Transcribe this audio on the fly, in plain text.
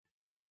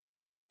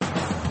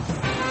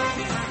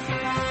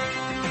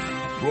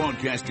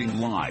Broadcasting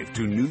live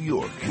to New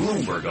York,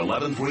 Bloomberg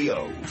 1130.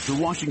 To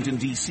Washington,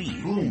 D.C.,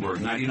 Bloomberg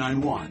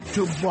 99.1.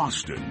 To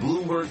Boston,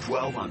 Bloomberg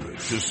 1200.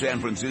 To San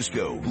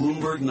Francisco,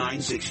 Bloomberg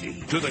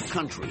 960. To the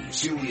country,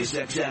 Sirius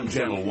XM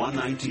Channel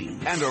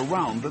 119. And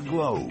around the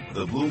globe,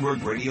 the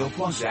Bloomberg Radio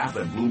Plus app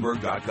at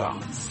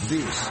Bloomberg.com.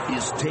 This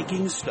is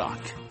Taking Stock.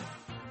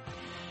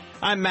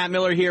 I'm Matt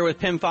Miller here with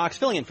Pimm Fox,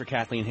 filling in for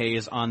Kathleen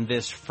Hayes on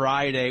this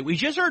Friday. We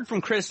just heard from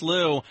Chris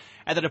Liu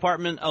at the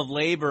Department of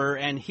Labor,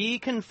 and he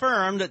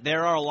confirmed that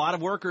there are a lot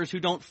of workers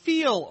who don't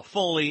feel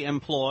fully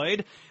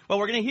employed. Well,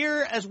 we're going to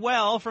hear as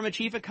well from a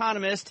chief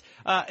economist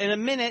in a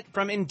minute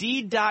from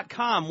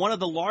Indeed.com, one of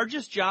the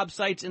largest job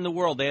sites in the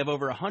world. They have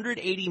over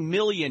 180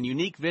 million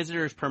unique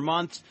visitors per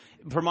month,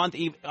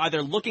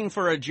 either looking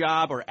for a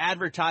job or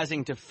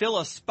advertising to fill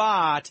a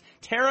spot.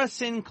 Tara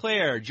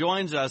Sinclair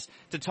joins us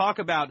to talk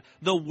about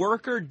the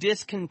worker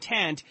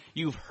discontent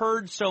you've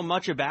heard so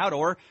much about,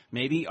 or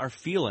maybe are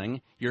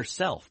feeling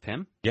yourself.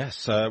 Pimm?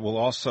 Yes, we'll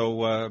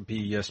also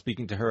be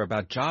speaking to her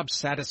about job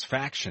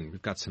satisfaction.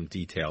 We've got some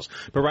details.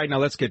 But right now,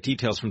 let's get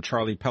details from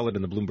Charlie Pellet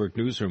in the Bloomberg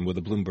Newsroom with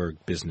a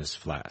Bloomberg Business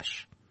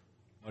Flash.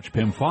 Much,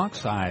 Pimm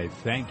Fox. I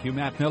thank you,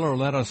 Matt Miller.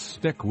 Let us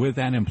stick with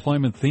an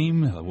employment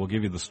theme. We'll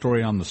give you the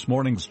story on this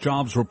morning's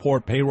jobs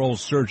report. Payroll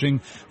surging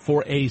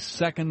for a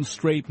second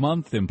straight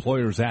month.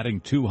 Employers adding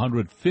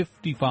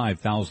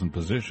 255,000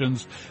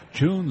 positions.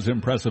 June's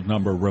impressive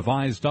number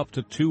revised up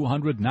to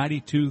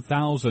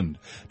 292,000.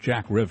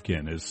 Jack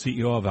Rivkin is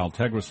CEO of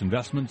Altegris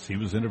Investments. He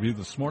was interviewed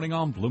this morning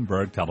on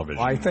Bloomberg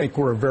Television. I think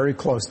we're very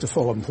close to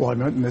full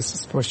employment, and this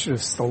has pushed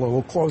us a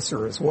little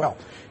closer as well.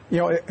 You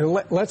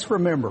know, let's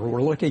remember,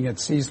 we're looking at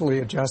seasonally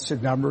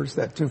adjusted numbers.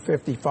 That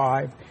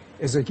 255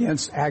 is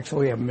against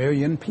actually 1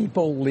 million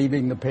people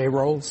leaving the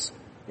payrolls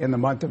in the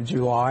month of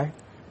July,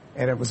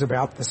 and it was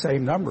about the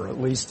same number, at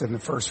least in the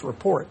first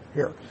report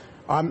here.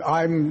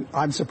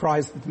 I'm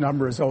surprised that the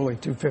number is only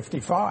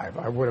 255.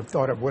 I would have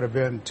thought it would have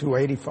been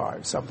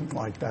 285, something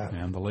like that.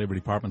 And the Labor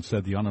Department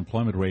said the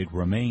unemployment rate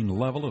remained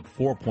level at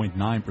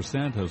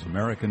 4.9% as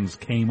Americans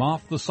came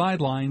off the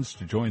sidelines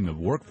to join the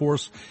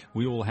workforce.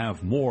 We will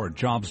have more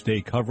Jobs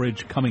Day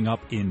coverage coming up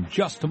in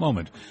just a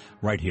moment,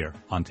 right here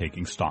on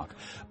Taking Stock.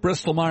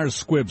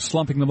 Bristol-Myers Squibb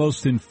slumping the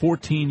most in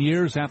 14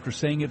 years after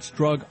saying its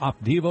drug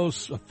Opdivo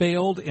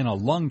failed in a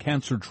lung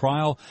cancer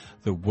trial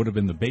that would have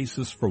been the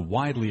basis for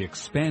widely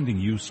expanding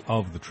use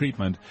of the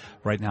treatment.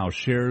 Right now,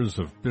 shares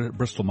of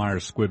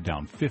Bristol-Myers Squibb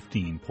down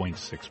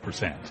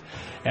 15.6%.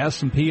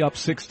 S&P up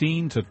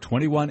 16 to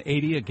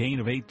 2180, a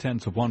gain of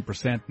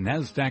 0.8%.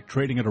 NASDAQ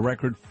trading at a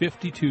record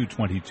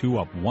 5222,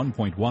 up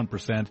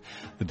 1.1%.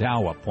 The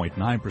Dow up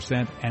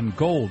 0.9%, and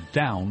gold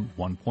down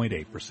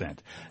 1.8%.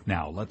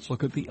 Now, let's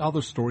look at the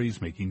other stories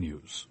making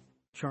news.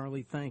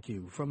 Charlie, thank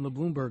you. From the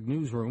Bloomberg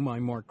Newsroom,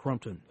 I'm Mark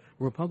Crumpton.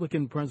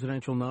 Republican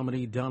presidential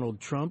nominee Donald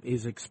Trump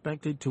is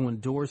expected to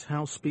endorse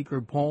House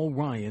Speaker Paul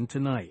Ryan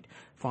tonight.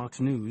 Fox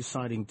News,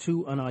 citing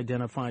 2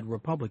 unidentified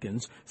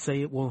Republicans,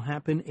 say it will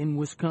happen in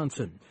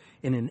Wisconsin.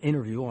 In an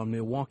interview on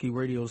Milwaukee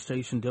radio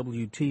station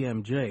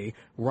WTMJ,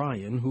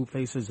 Ryan, who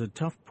faces a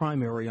tough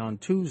primary on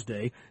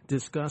Tuesday,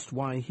 discussed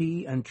why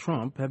he and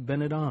Trump have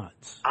been at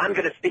odds. I'm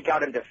going to speak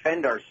out and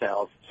defend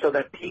ourselves so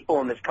that people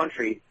in this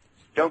country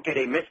don't get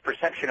a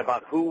misperception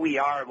about who we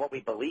are and what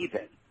we believe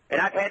in. And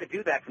I've had to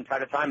do that from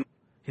time to time.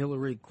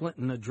 Hillary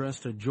Clinton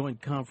addressed a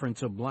joint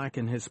conference of black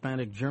and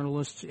Hispanic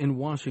journalists in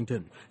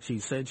Washington. She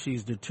said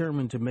she's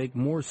determined to make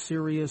more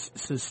serious,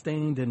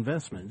 sustained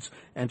investments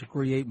and to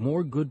create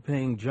more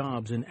good-paying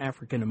jobs in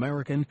African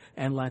American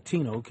and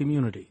Latino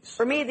communities.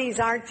 For me, these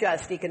aren't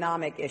just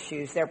economic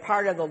issues. They're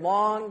part of the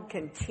long,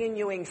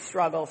 continuing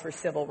struggle for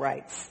civil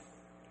rights.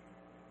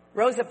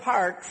 Rosa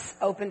Parks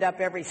opened up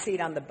every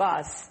seat on the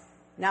bus.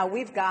 Now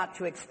we've got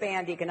to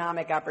expand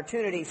economic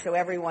opportunities so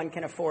everyone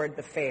can afford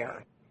the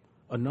fare.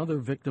 Another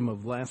victim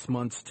of last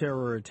month's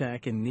terror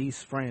attack in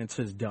Nice, France,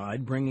 has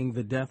died, bringing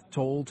the death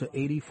toll to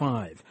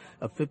 85.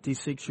 A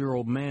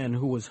 56-year-old man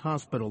who was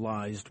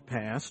hospitalized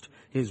passed.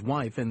 His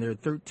wife and their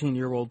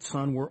 13-year-old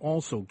son were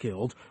also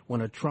killed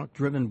when a truck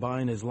driven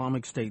by an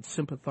Islamic State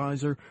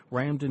sympathizer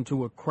rammed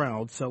into a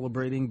crowd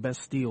celebrating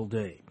Bastille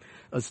Day.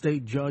 A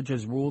state judge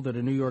has ruled that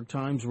a New York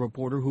Times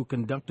reporter who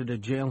conducted a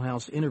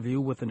jailhouse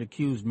interview with an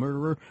accused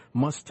murderer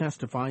must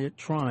testify at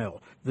trial.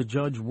 The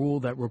judge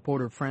ruled that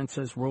reporter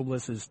Frances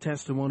Robles'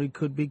 testimony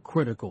could be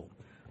critical.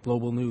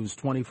 Global news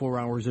 24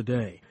 hours a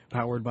day,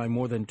 powered by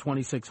more than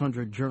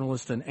 2,600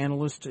 journalists and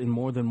analysts in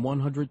more than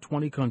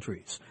 120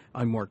 countries.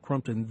 I'm Mark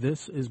Crumpton.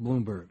 This is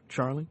Bloomberg.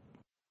 Charlie?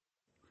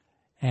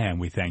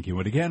 And we thank you.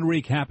 And again,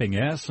 recapping,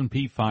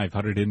 S&P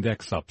 500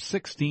 index up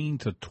 16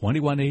 to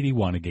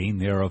 2181, a gain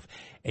there of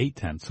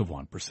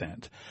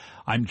 0.8%.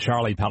 I'm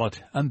Charlie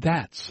Pellet, and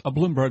that's a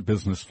Bloomberg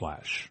Business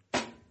Flash.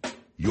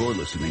 You're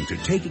listening to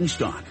Taking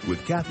Stock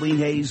with Kathleen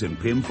Hayes and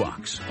Pimm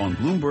Fox on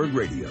Bloomberg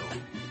Radio.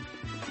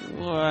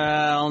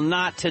 Well,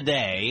 not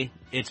today.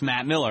 It's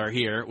Matt Miller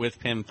here with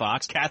Pimm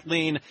Fox.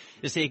 Kathleen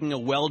is taking a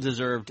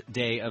well-deserved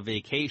day of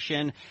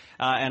vacation,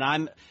 and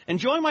I'm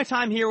enjoying my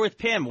time here with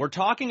Pimm. We're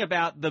talking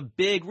about the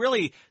big,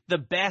 really the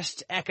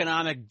best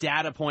economic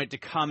data point to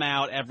come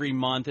out every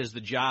month is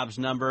the jobs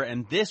number,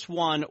 and this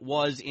one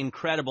was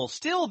incredible.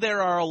 Still,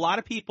 there are a lot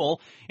of people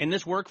in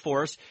this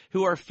workforce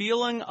who are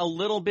feeling a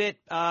little bit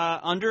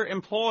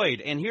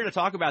underemployed, and here to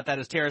talk about that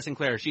is Tara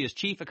Sinclair. She is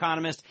chief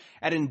economist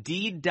at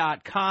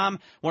Indeed.com,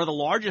 one of the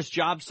largest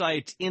job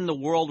sites in the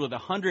world with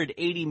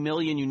 180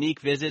 million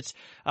unique visits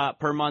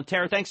per month.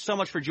 Tara, thanks so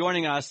much for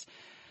joining us.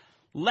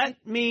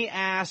 Let me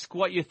ask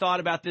what you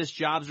thought about this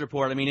jobs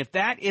report. I mean, if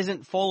that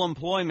isn't full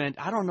employment,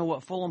 I don't know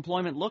what full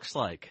employment looks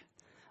like.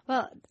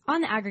 Well,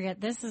 on the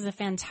aggregate, this is a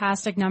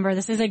fantastic number.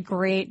 This is a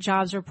great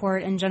jobs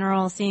report in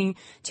general. Seeing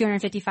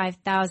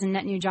 255,000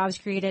 net new jobs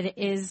created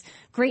is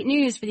great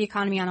news for the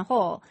economy on a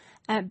whole.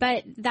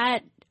 But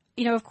that,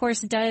 of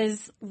course,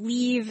 does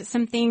leave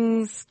some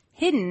things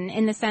hidden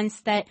in the sense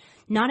that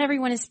not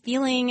everyone is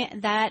feeling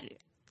that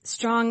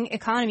strong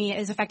economy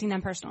is affecting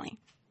them personally.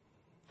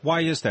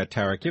 Why is that,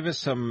 Tara? Give us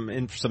some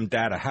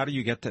data. How do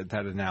you get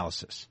that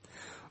analysis?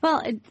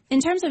 Well,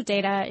 in terms of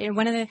data,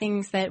 one of the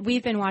things that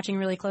we've been watching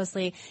really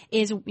closely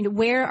is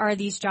where are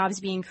these jobs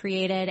being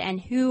created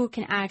and who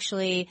can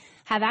actually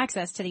have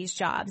access to these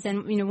jobs.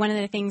 And, one of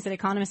the things that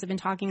economists have been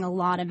talking a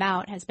lot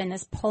about has been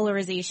this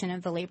polarization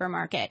of the labor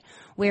market,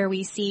 where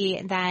we see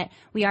that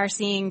we are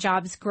seeing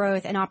jobs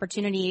growth and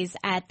opportunities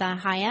at the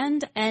high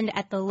end and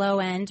at the low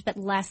end, but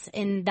less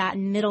in that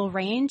middle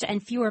range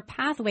and fewer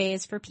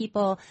pathways for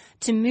people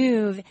to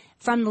move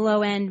from the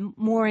low end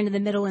more into the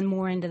middle and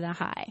more into the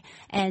high.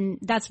 And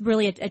that's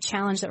really a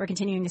challenge that we're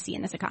continuing to see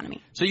in this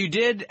economy. So you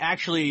did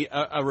actually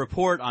a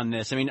report on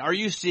this. I mean, are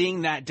you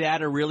seeing that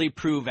data really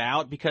prove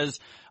out?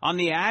 Because on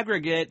the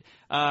aggregate,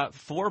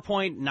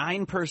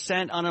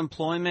 4.9%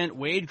 unemployment,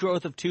 wage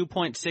growth of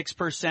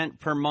 2.6%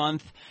 per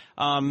month.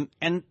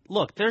 And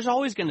look, there's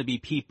always going to be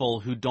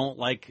people who don't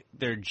like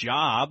their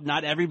job.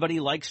 Not everybody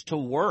likes to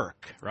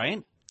work,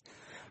 right?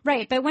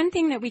 Right. But one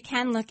thing that we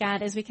can look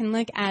at is we can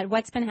look at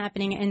what's been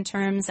happening in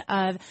terms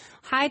of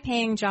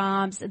high-paying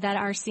jobs that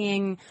are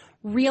seeing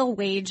real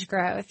wage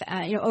growth,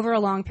 over a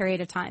long period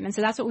of time. And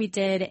so that's what we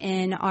did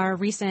in our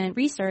recent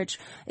research,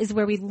 is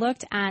where we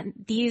looked at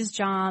these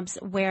jobs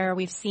where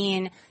we've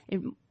seen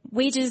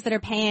wages that are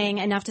paying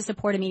enough to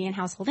support a median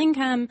household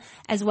income,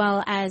 as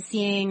well as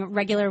seeing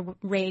regular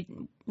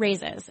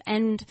raises.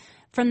 And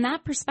from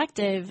that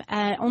perspective,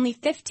 only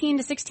 15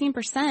 to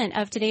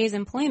 16% of today's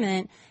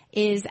employment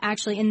is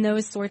actually in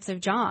those sorts of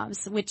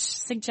jobs, which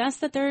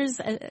suggests that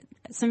there's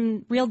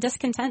some real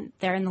discontent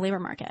there in the labor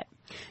market.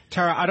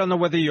 Tara, I don't know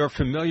whether you're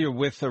familiar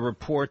with a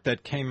report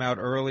that came out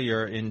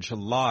earlier in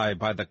July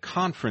by the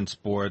Conference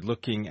Board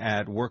looking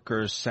at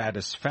workers'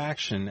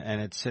 satisfaction, and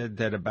it said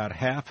that about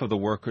half of the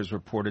workers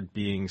reported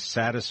being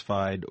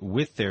satisfied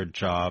with their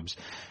jobs,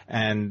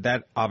 and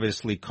that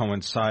obviously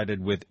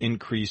coincided with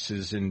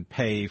increases in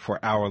pay for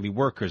hourly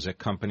workers at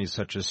companies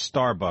such as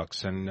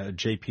Starbucks and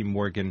J.P.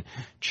 Morgan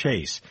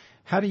Chase.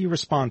 How do you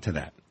respond to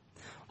that?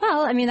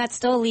 Well, I mean, that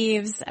still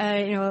leaves,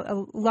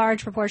 a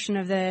large proportion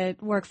of the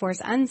workforce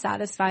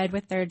unsatisfied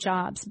with their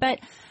jobs.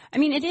 But, I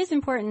mean, it is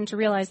important to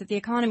realize that the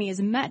economy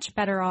is much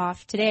better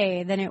off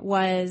today than it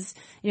was,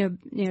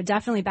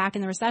 definitely back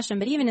in the recession,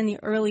 but even in the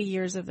early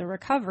years of the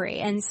recovery.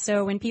 And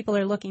so when people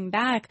are looking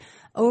back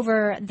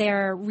over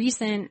their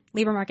recent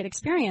labor market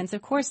experience,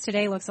 of course,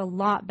 today looks a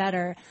lot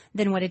better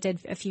than what it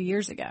did a few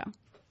years ago.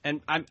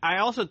 And I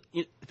also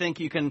think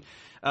you can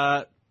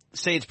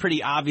say it's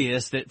pretty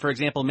obvious that, for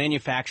example,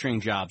 manufacturing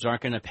jobs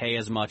aren't going to pay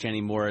as much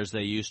anymore as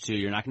they used to.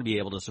 You're not going to be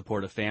able to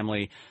support a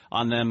family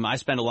on them. I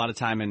spend a lot of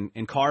time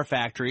in car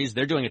factories.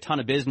 They're doing a ton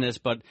of business,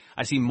 but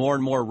I see more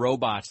and more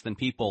robots than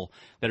people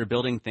that are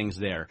building things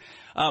there.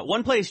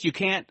 One place you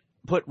can't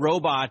put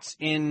robots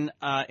in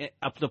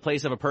up the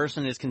place of a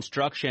person is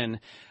construction.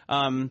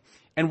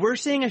 And we're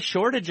seeing a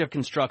shortage of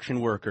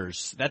construction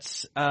workers.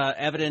 That's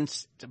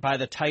evidenced by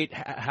the tight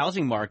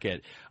housing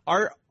market.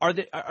 Are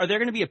there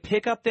going to be a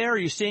pickup there? Are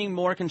you seeing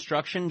more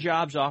construction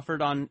jobs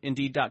offered on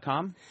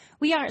Indeed.com?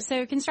 We are.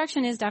 So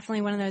construction is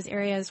definitely one of those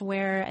areas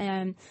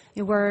where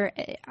we're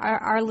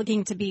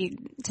looking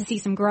to see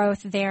some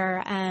growth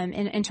there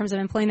in terms of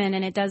employment.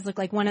 And it does look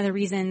like one of the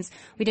reasons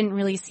we didn't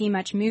really see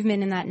much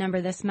movement in that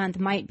number this month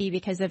might be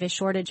because of a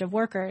shortage of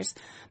workers.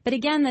 But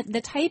again,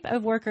 the type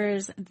of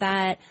workers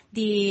that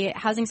the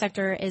housing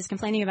sector is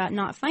complaining about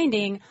not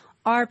finding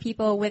are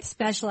people with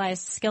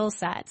specialized skill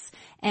sets.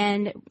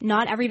 And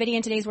not everybody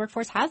in today's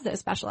workforce has those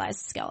specialized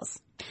skills.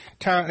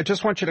 Tara, I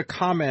just want you to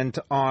comment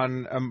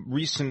on a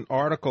recent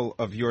article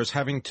of yours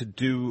having to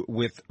do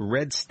with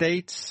red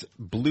states,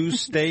 blue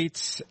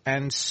states,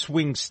 and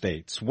swing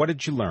states. What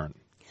did you learn?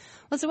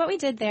 Well, so what we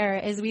did there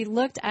is we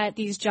looked at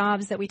these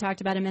jobs that we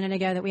talked about a minute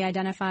ago that we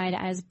identified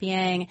as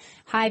being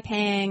high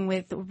paying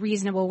with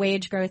reasonable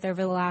wage growth over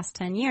the last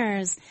 10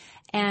 years.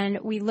 and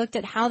we looked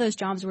at how those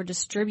jobs were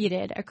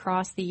distributed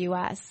across the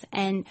U.S.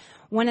 And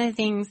one of the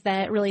things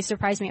that really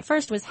surprised me at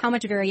first was how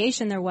much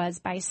variation there was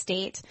by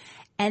state.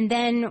 And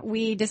then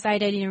we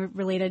decided,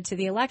 related to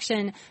the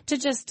election, to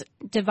just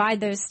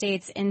divide those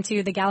states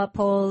into the Gallup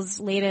poll's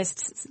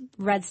latest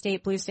red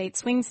state, blue state,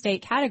 swing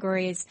state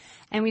categories.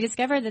 And we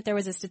discovered that there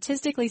was a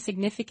statistically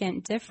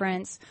significant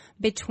difference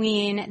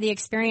between the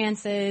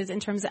experiences in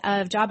terms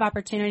of job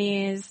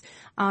opportunities,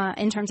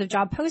 in terms of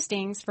job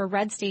postings for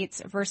red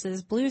states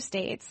versus blue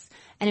states.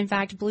 And in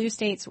fact, blue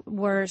states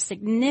were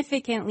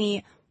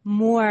significantly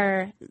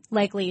more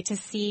likely to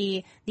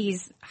see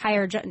these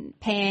higher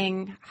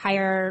paying,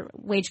 higher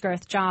wage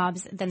growth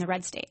jobs than the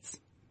red states.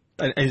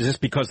 And is this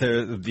because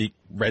the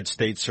red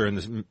states are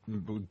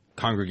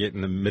congregate in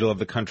the middle of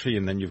the country,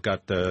 and then you've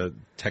got the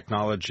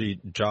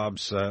technology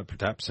jobs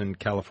perhaps in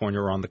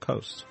California or on the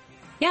coast?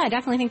 Yeah, I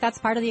definitely think that's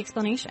part of the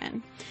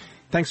explanation.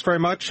 Thanks very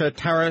much.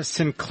 Tara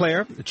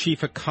Sinclair, the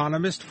chief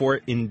economist for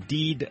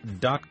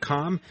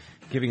Indeed.com,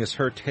 giving us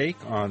her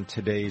take on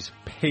today's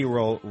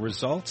payroll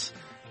results,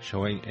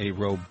 showing a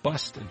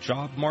robust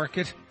job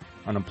market.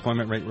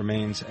 Unemployment rate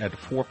remains at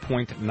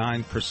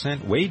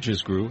 4.9%.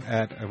 Wages grew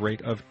at a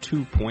rate of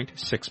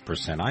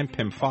 2.6%. I'm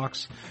Pimm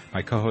Fox.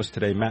 My co-host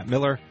today, Matt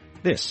Miller.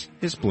 This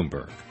is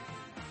Bloomberg.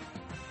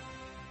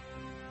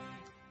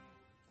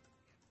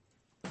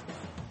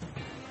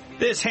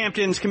 This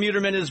Hamptons Commuter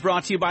Minute is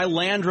brought to you by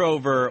Land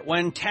Rover.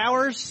 When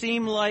towers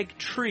seem like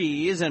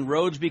trees and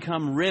roads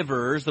become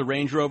rivers, the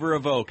Range Rover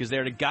Evoque is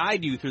there to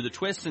guide you through the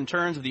twists and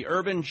turns of the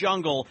urban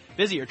jungle.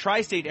 Visit your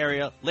tri-state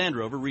area Land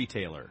Rover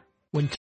retailer. When